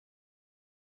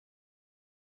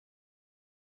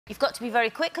You've got to be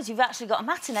very quick because you've actually got a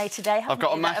matinee today, haven't you? I've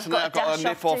got a matinee. I've got to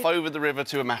nip off over the river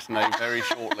to a matinee very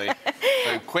shortly.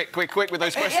 So quick with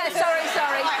those questions. Yeah, sorry.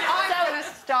 I'm going to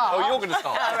start. Oh, you're going to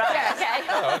start? Oh, right, yes. OK.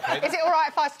 Oh, OK. Is it all right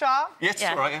if I start? Yes, it's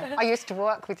all right, yeah. I used to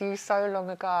work with you so long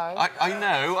ago. I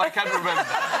know, I can remember.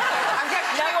 I'm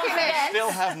just checking I still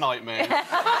have nightmares.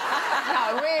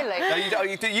 No, really?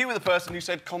 No, you were the person who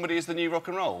said comedy is the new rock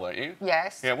and roll, weren't you?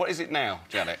 Yes. Yeah, what is it now,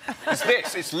 Janet? It's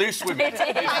this, it's loose women. It is.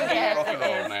 It's the new rock and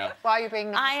roll now. Why are you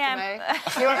being nice to me?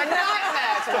 You're a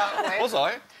nightmare to work with. Was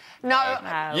I?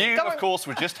 No. You, of course,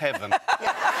 were just heaven.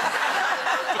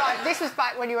 Right, this was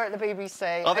back when you were at the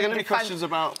BBC. Are there going to be questions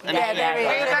about anything? Yeah, there is.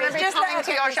 We're going to be coming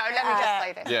to your show. Let me just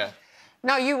say this. Yeah.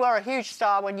 No, you were a huge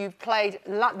star when you played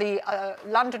the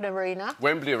London Arena.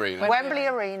 Wembley Arena. Wembley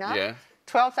Arena. Yeah.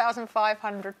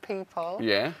 12,500 people.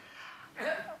 Yeah.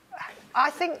 I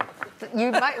think that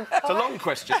you might... It's a long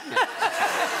question, isn't it?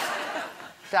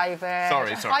 David.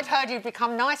 Sorry. I'd heard you'd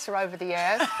become nicer over the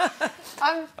years.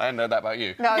 I didn't know that about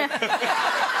you. No.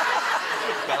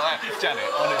 Janet,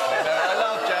 honestly, no, I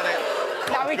love Janet.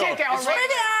 No, we did get on...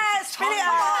 Spit it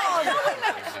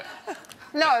out!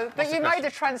 No, but you made a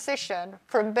transition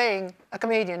from being a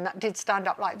comedian that did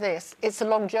stand-up like this. It's a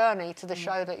long journey to the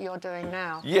show that you're doing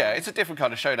now. Yeah, it's a different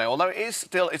kind of show now, although it's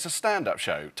a stand-up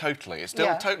show, totally. It's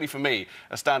still totally, for me,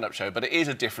 a stand-up show, but it is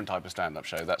a different type of stand-up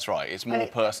show, that's right. It's more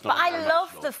personal. But I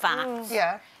love the fact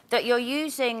that you're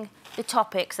using the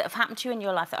topics that have happened to you in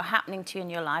your life, that are happening to you in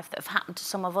your life, that have happened to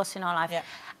some of us in our life,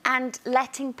 and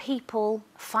letting people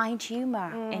find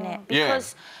humour in it.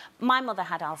 Because my mother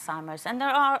had Alzheimer's, and there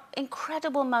are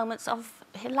incredible moments of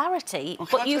hilarity,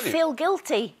 but you feel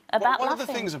guilty about laughing. One of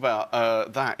the things about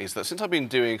that is that since I've been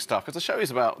doing stuff, because the show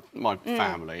is about my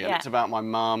family, and it's about my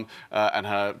mum and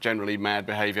her generally mad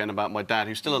behaviour, and about my dad,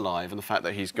 who's still alive, and the fact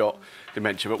that he's got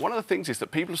dementia. But one of the things is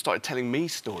that people have started telling me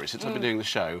stories since I've been doing the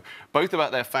show, both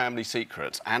about their family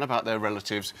secrets and about their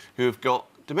relatives who have got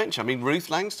dementia. I mean, Ruth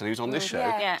Langston, who's on this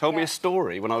show, told me a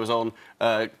story when I was on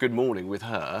Good Morning with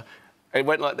her. It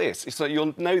went like this. So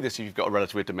you'll know this if you've got a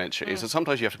relative with dementia, is that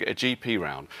sometimes you have to get a GP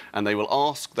round and they will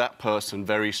ask that person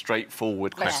very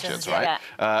straightforward questions, right?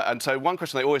 And so one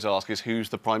question they always ask is, who's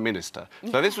the Prime Minister?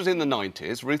 So this was in the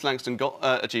 90s. Ruth Langston got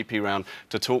a GP round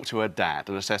to talk to her dad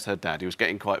and assess her dad. He was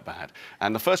getting quite bad.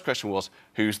 And the first question was,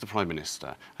 who's the Prime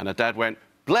Minister? And her dad went,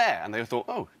 Blair. And they thought,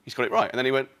 oh, he's got it right. And then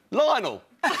he went, Lionel.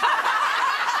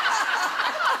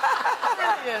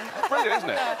 Brilliant, isn't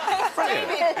it? Brilliant.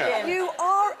 Yeah. You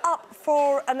are up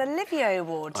for an Olivier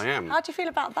Award. I am. How do you feel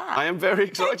about that? I am very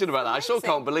excited about that. I still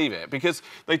can't believe it, because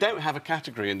they don't have a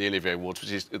category in the Olivier Awards,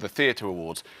 which is the Theatre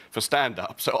Awards, for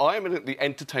stand-up. So I am in the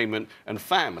entertainment and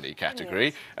family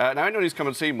category. Now, anyone who's come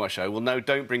and seen my show will know,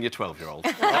 don't bring your 12-year-old.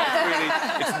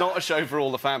 It's not a show for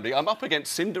all the family. I'm up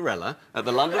against Cinderella at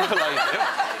the London Palladium,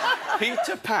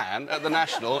 Peter Pan at the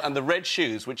National, and The Red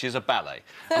Shoes, which is a ballet.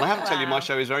 And I have to tell you, my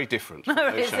show is very different from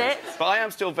those shows. But I am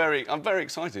still I'm very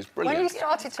excited. It's brilliant. When you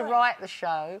started to write the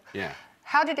show,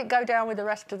 how did it go down with the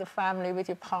rest of the family, with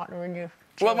your partner and your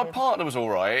children? Well, my partner was all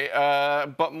right,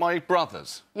 but my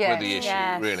brothers were the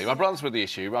issue, really. My brothers were the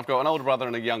issue. I've got an older brother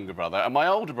and a younger brother, and my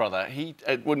older brother, he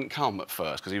wouldn't come at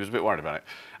first because he was a bit worried about it.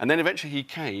 And then eventually he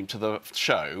came to the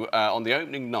show on the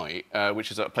opening night, which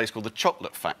is at a place called the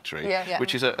Chocolate Factory,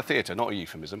 which is a theatre, not a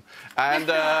euphemism. And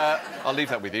I'll leave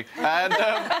that with you. And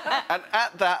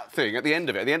at that thing, at the end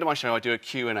of my show, I do a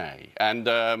Q&A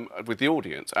with the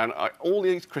audience, and all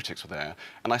these critics were there.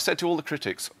 And I said to all the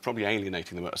critics, probably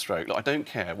alienating them at a stroke, look, I don't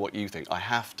care what you think, I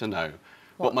have to know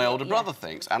what my older brother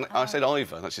thinks. And I said,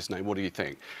 Ivor, that's his name, what do you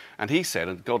think? And he said,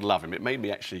 and God love him, it made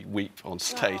me actually weep on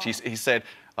stage. He said,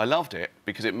 I loved it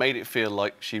because it made it feel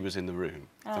like she was in the room.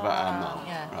 It's about our mum,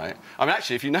 right? I mean,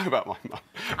 actually, if you know about my mum...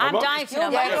 I'm dying to know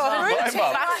about your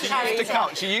mum.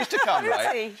 She used to come,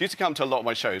 right? She used to come to a lot of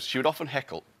my shows. She would often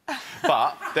heckle.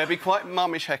 But there'd be quite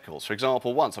mummish heckles. For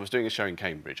example, once I was doing a show in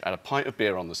Cambridge, I had a pint of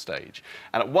beer on the stage,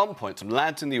 and at one point, some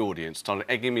lads in the audience started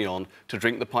egging me on to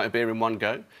drink the pint of beer in one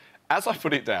go. As I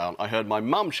put it down, I heard my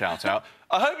mum shout out,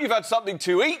 I hope you've had something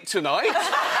to eat tonight.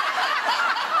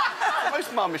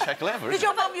 Most mummish heckle ever, Did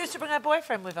your mum used to bring her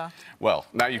boyfriend with her? Well,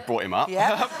 now you've brought him up.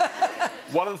 Yeah.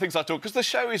 One of the things I talk... Because the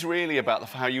show is really about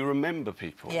how you remember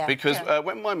people. Yeah. Because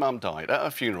when my mum died, at her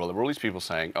funeral, there were all these people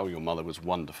saying, oh, your mother was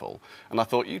wonderful. And I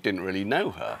thought, you didn't really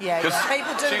know her. Yeah.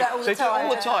 People do that all the time. They do it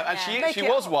all the time. And she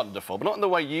was wonderful, but not in the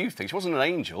way you think. She wasn't an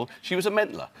angel. She was a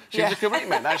meddler. She was a complete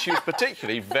meddler. And she was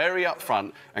particularly very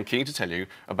upfront and keen to tell you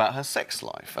about her sex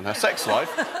life. And her sex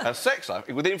life,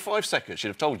 within 5 seconds, she'd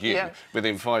have told you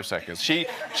within 5 seconds.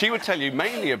 She would tell you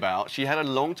mainly about... She had a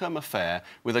long-term affair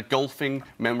with a golfing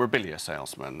memorabilia salesman.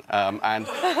 salesman. And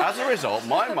as a result,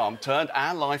 my mum turned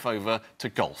our life over to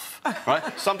golf, right?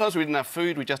 Sometimes we didn't have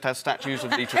food, we just had statues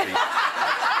of each of these.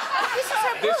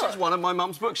 This is one of my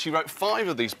mum's books. She wrote 5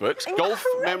 of these books, golf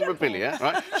memorabilia,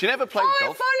 right? She never played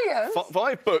golf. 5 volumes?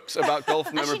 5 books about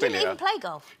golf memorabilia. She didn't even play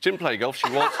golf. She didn't play golf. She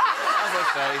was, as I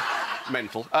say,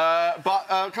 mental.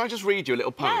 But can I just read you a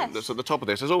little poem that's at the top of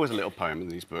this? There's always a little poem in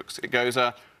these books. It goes,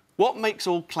 what makes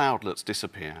all cloudlets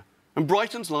disappear and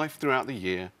brightens life throughout the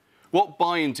year? What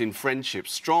binds in friendship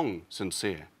strong,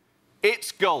 sincere?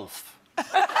 It's golf.